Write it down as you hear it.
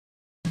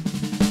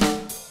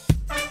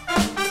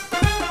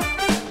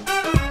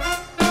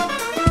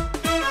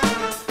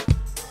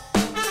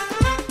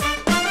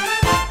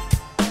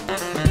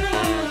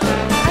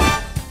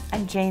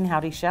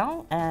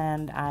Houdyshell,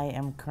 and I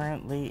am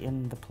currently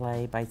in the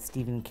play by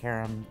Stephen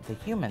Karam, The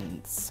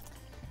Humans.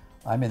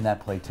 I'm in that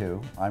play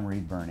too. I'm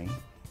Reed Birney,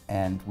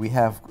 and we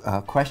have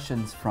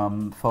questions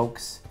from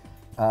folks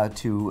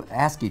to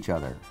ask each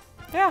other.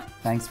 Yeah.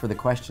 Thanks for the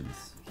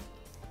questions.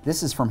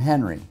 This is from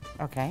Henry.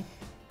 Okay.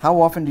 How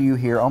often do you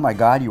hear, "Oh my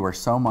God, you are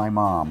so my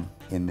mom,"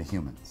 in The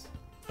Humans?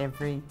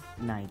 Every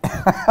night.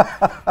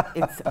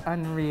 It's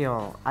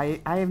unreal. I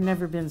have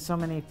never been so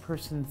many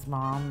person's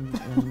mom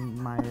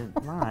in my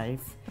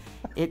life.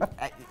 It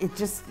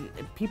just,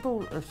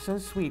 people are so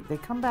sweet. They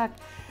come back.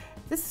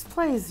 This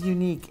play is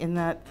unique in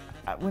that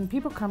when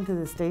people come to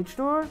the stage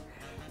door,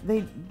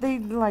 they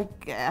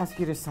like ask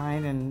you to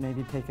sign and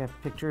maybe take a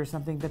picture or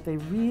something, but they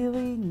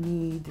really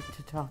need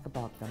to talk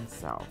about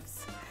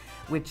themselves,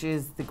 which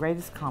is the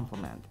greatest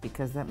compliment,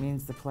 because that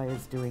means the play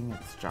is doing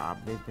its job.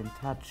 They've been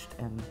touched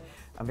in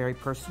a very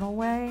personal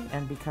way,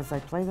 and because I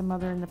play the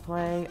mother in the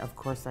play, of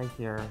course I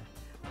hear,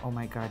 "Oh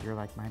my God, you're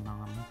like my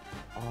mom,"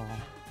 all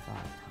the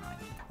time.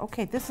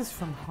 Okay, this is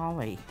from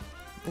Holly.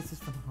 This is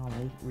from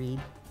Holly Reed.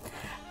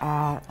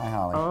 Hi,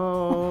 Holly.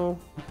 Oh,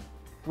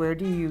 where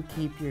do you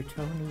keep your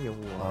Tony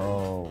Award?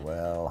 Oh,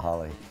 well,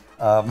 Holly.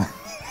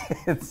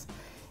 It's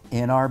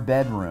in our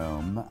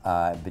bedroom,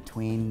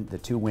 between the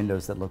two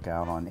windows that look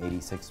out on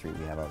 86th Street.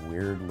 We have a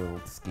weird little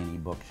skinny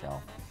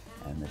bookshelf,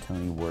 and the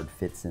Tony Award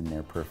fits in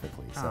there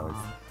perfectly. So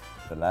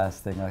it's the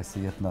last thing I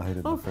see at night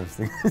and the first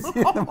thing I see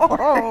in the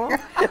morning.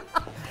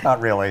 Not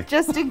really.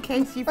 Just in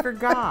case you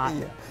forgot.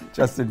 Yeah,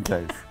 just in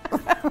case.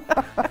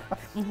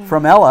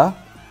 From Ella,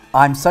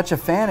 I'm such a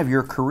fan of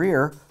your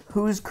career.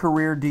 Whose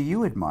career do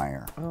you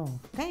admire? Oh,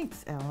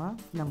 thanks, Ella,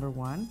 number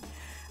one.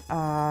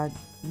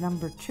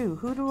 Number two,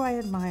 who do I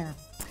admire?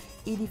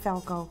 Edie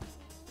Falco.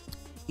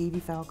 Edie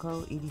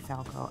Falco, Edie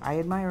Falco. I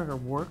admire her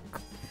work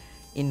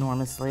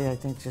enormously. I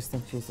just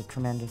think she's a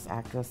tremendous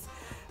actress.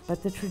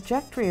 But the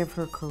trajectory of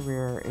her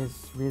career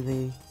is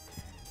really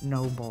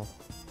noble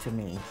to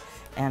me.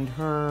 And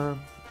her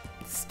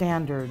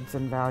standards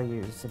and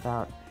values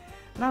about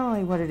not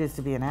only what it is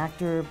to be an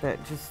actor,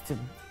 but just to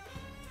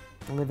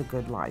live a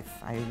good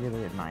life. I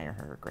really admire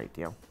her a great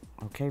deal.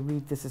 Okay,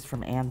 Reed, this is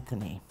from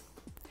Anthony.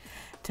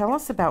 Tell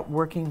us about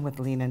working with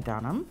Lena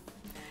Dunham,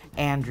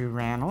 Andrew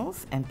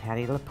Rannells, and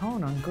Patti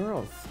LuPone on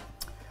Girls.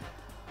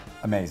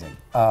 Amazing.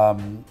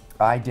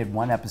 I did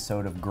one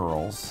episode of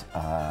Girls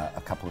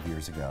a couple of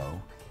years ago.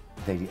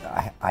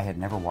 I had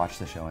never watched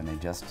the show, and they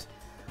just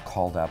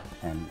called up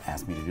and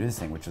asked me to do this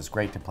thing, which was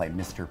great, to play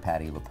Mr.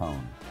 Patti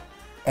LuPone.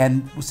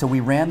 And so we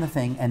ran the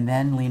thing, and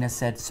then Lena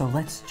said, "So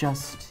let's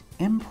just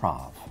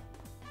improv."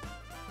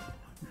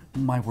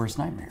 My worst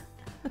nightmare.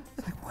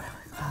 It's like, blah,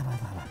 blah, blah,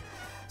 blah.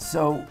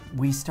 So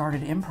we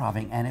started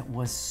improvising, and it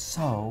was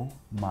so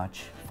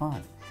much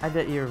fun. I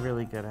bet you're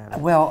really good at it.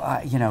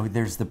 Well, you know,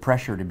 there's the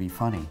pressure to be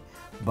funny,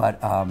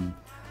 but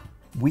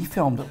we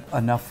filmed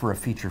enough for a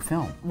feature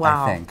film,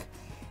 wow. I think.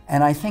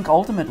 And I think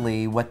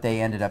ultimately what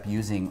they ended up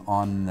using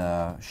on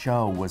the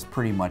show was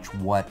pretty much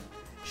what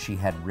she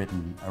had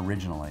written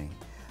originally.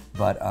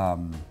 But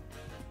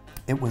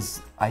it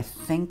was, I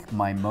think,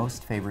 my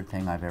most favorite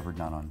thing I've ever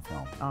done on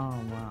film. Oh,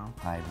 wow.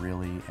 I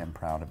really am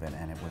proud of it,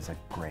 and it was a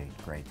great,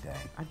 great day.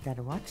 I've got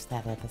to watch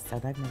that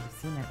episode. I've never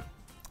seen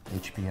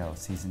it. HBO,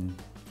 season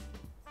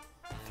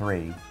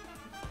 3,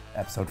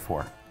 episode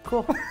 4.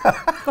 Cool.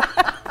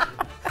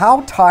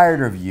 How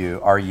tired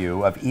are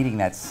you of eating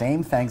that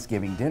same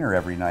Thanksgiving dinner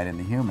every night in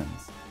The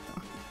Humans?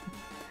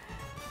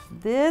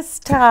 This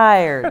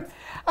tired.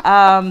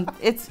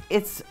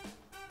 It's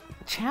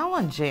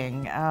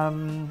challenging.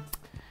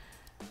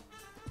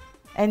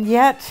 And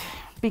yet,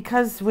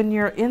 because when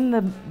you're in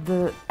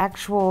the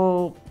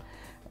actual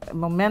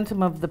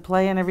momentum of the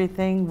play and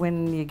everything,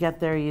 when you get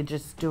there, you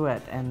just do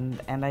it. And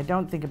I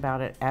don't think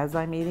about it as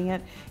I'm eating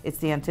it. It's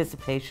the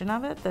anticipation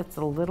of it that's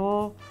a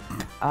little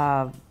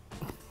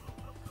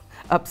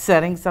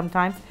upsetting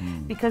sometimes,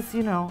 because,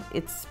 you know,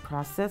 it's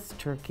processed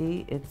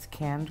turkey, it's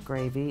canned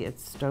gravy,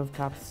 it's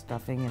stovetop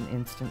stuffing, and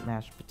instant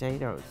mashed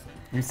potatoes.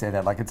 You say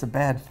that like it's a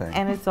bad thing.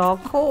 And it's all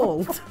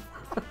cold.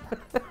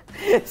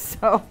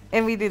 So,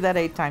 and we do that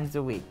 8 times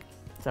a week.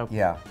 So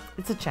yeah,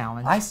 it's a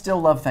challenge. I still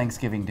love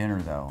Thanksgiving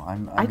dinner, though.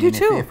 I do mean,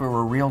 too. If it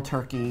were real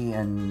turkey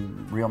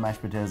and real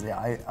mashed potatoes,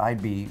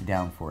 I'd be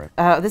down for it.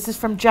 This is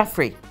from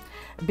Jeffrey.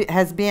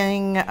 Has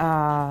being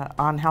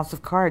on House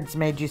of Cards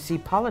made you see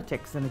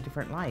politics in a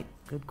different light?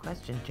 Good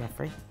question,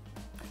 Jeffrey.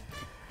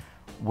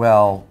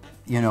 Well,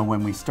 you know,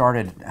 when we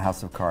started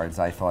House of Cards,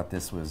 I thought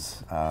this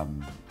was,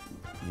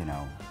 you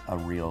know, a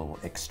real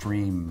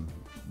extreme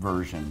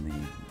version,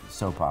 the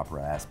soap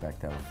opera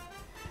aspect of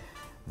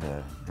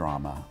the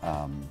drama.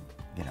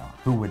 You know,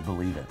 who would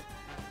believe it?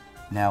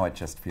 Now it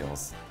just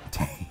feels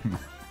tame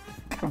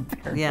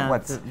compared to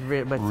what's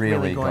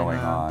really going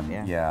on.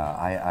 Yeah,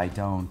 I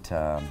don't.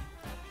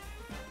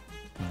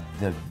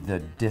 the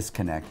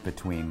disconnect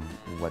between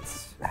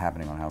what's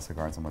happening on House of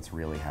Cards and what's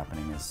really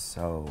happening is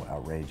so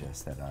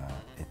outrageous that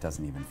it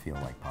doesn't even feel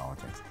like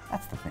politics.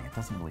 That's the thing, it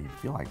doesn't really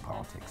feel like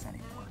politics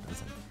anymore,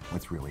 does it?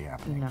 What's really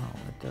happening? No,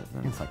 it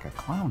doesn't. It's like a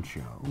clown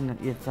show. No,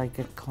 it's like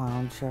a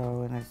clown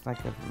show, and it's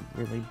like a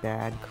really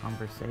bad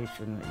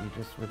conversation that you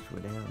just wish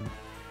would end.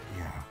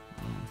 Yeah.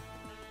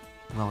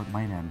 Well, it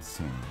might end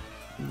soon.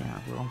 Yeah,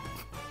 well.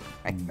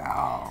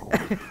 No.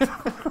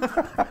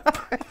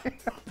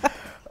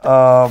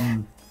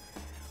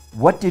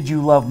 What did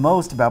you love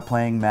most about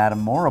playing Madame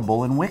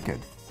Morrible in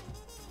Wicked?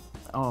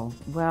 Oh,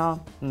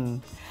 well,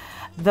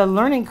 the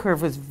learning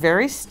curve was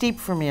very steep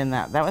for me in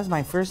that. That was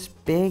my first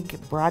big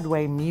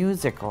Broadway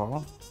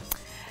musical.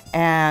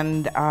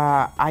 And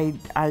I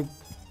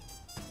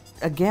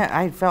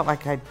felt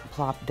like I'd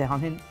plopped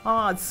down in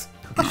Oz.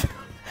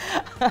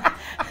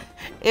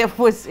 It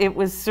was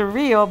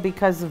surreal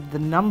because of the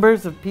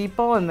numbers of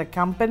people and the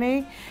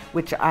company,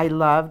 which I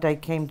loved. I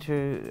came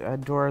to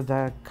adore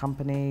the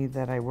company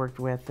that I worked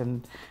with,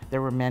 and there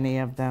were many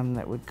of them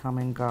that would come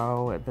and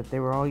go, but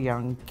they were all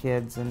young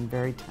kids and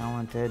very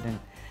talented and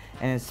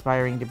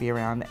inspiring to be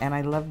around. And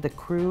I loved the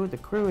crew. The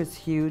crew is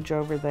huge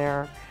over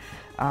there.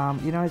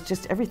 You know, it's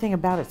just everything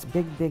about it's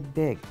big, big,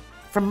 big.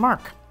 From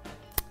Mark.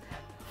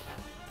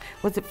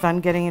 Was it fun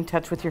getting in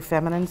touch with your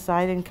feminine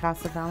side in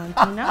CASA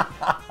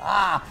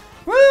VALENTINA?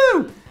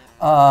 Woo!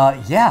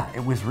 Yeah,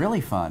 it was really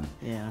fun.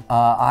 Yeah.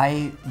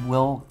 I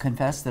will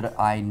confess that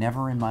I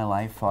never in my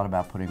life thought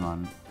about putting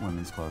on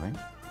women's clothing.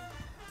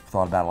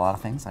 Thought about a lot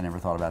of things. I never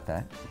thought about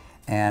that.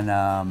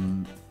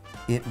 And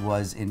it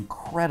was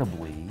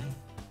incredibly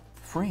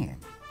freeing.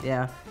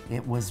 Yeah.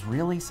 It was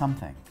really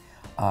something.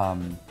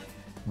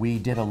 We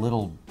did a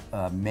little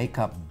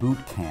makeup boot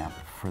camp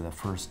for the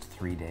first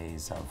 3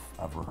 days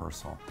of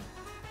rehearsal,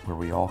 where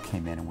we all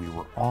came in and we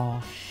were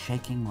all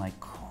shaking like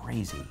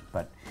crazy,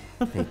 but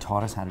they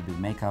taught us how to do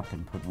makeup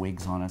and put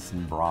wigs on us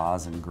and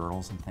bras and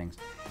girdles and things.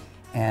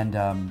 And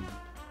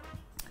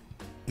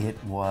it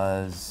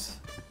was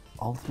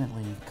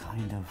ultimately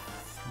kind of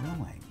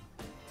thrilling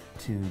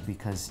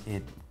because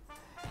you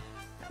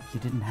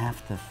didn't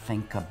have to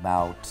think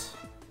about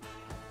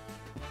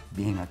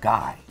being a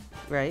guy.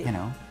 Right. You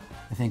know,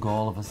 I think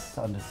all of us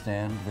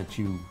understand that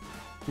you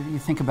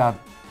think about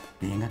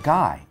being a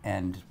guy,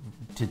 and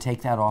to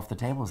take that off the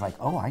table is like,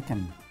 oh, I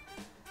can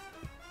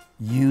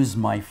use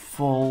my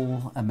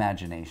full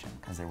imagination,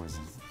 because there was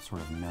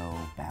sort of no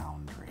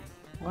boundary.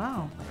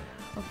 Wow.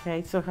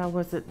 Okay, so how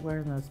was it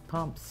wearing those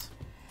pumps?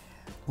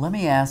 Let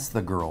me ask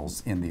the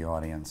girls in the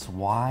audience,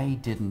 why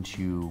didn't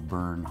you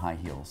burn high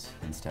heels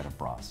instead of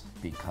bras?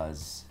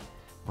 Because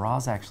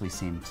bras actually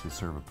seem to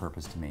serve a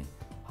purpose to me.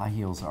 High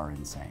heels are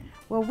insane.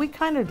 Well, we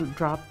kind of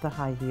dropped the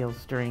high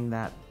heels during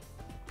that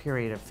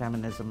period of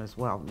feminism as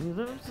well.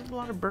 There's a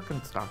lot of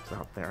Birkenstocks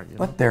out there. You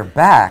know? But they're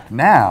back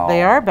now.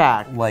 They are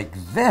back. Like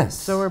this.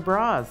 So are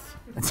bras.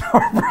 So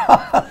are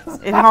bras.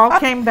 It all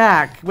came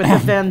back with a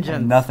vengeance.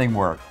 And nothing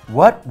worked.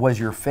 What was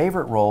your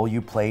favorite role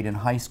you played in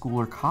high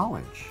school or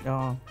college?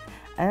 Oh,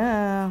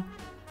 I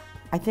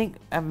think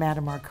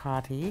Madame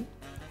Arcati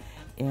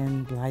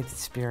in Blithe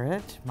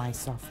Spirit, my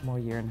sophomore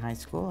year in high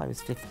school. I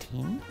was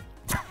 15.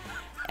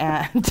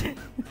 And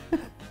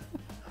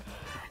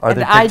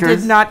I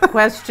did not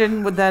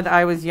question that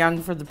I was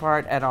young for the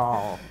part at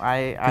all.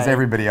 Because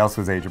everybody else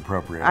was age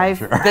appropriate, I'm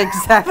sure.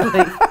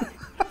 Exactly.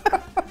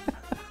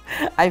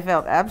 I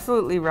felt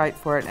absolutely right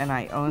for it, and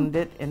I owned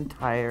it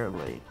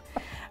entirely.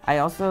 I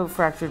also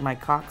fractured my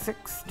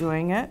coccyx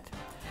doing it,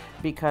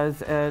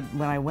 because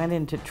when I went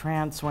into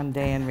trance one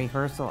day in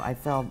rehearsal, I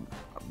fell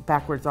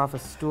backwards off a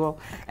stool,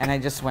 and I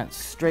just went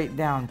straight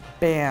down,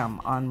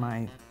 bam, on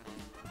my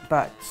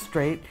butt,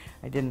 straight.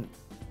 I didn't.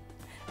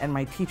 And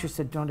my teacher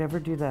said, "Don't ever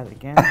do that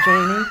again,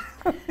 Jayne."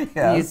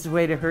 Yes. It's a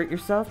way to hurt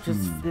yourself.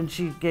 And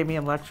she gave me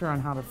a lecture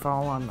on how to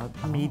fall on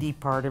the meaty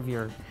part of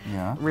your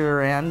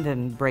rear end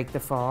and break the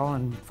fall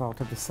and fall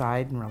to the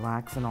side and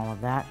relax and all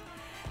of that.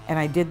 And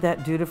I did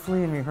that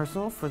dutifully in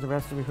rehearsal for the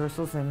rest of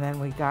rehearsals. And then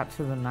we got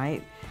to the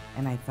night,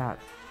 and I thought,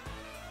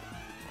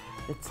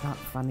 it's not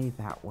funny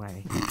that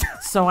way.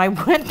 So I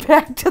went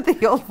back to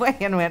the old way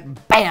and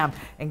went bam,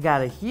 and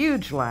got a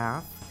huge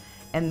laugh,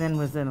 and then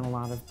was in a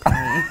lot of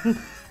pain.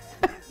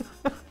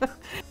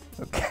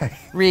 Okay.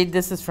 Reed,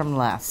 this is from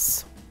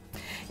Les.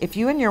 If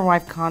you and your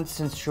wife,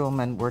 Constance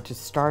Schulman, were to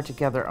star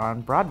together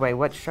on Broadway,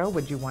 what show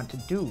would you want to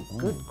do? Ooh.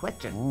 Good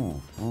question.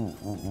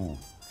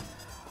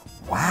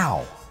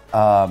 Wow.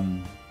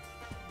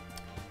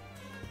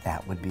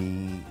 That would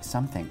be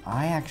something.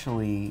 I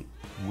actually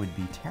would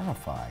be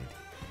terrified.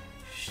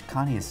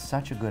 Connie is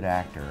such a good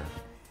actor.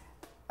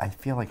 I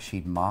feel like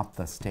she'd mop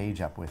the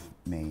stage up with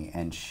me,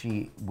 and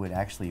she would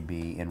actually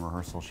be, in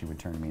rehearsal, she would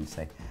turn to me and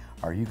say,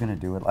 "Are you going to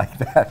do it like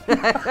that?"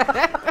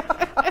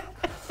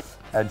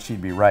 And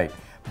she'd be right.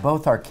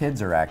 Both our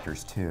kids are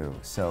actors too,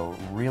 so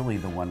really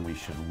the one we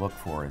should look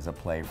for is a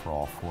play for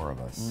all four of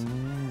us.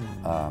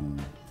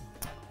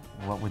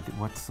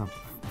 What's a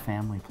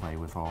family play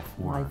with all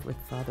four? Life with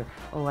Father.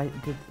 Oh, I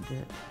don't think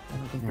there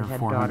they are had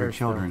 400 daughters.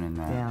 children though. in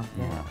that.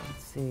 Yeah.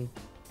 Let's see.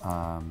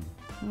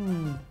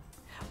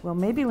 Well,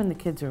 maybe when the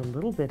kids are a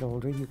little bit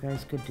older, you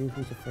guys could do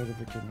Who's Afraid of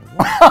Virginia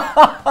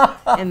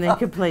Woolf, and they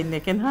could play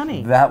Nick and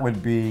Honey. That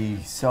would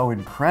be so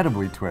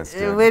incredibly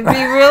twisted. It would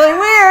be really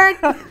weird.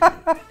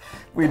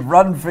 We'd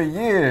run for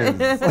years.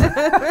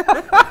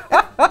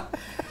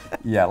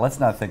 Yeah, let's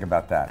not think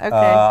about that. Okay.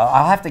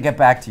 I'll have to get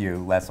back to you,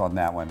 Les, on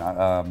that one.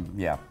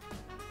 Yeah.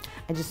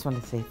 I just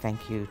want to say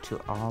thank you to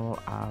all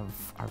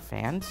of our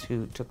fans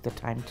who took the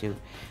time to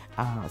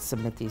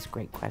submit these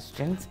great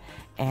questions.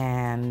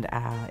 And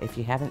if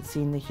you haven't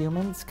seen The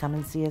Humans, come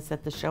and see us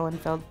at the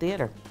Schoenfeld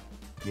Theater.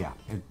 Yeah,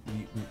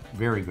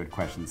 very good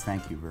questions.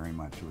 Thank you very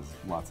much. It was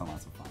lots and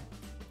lots of fun.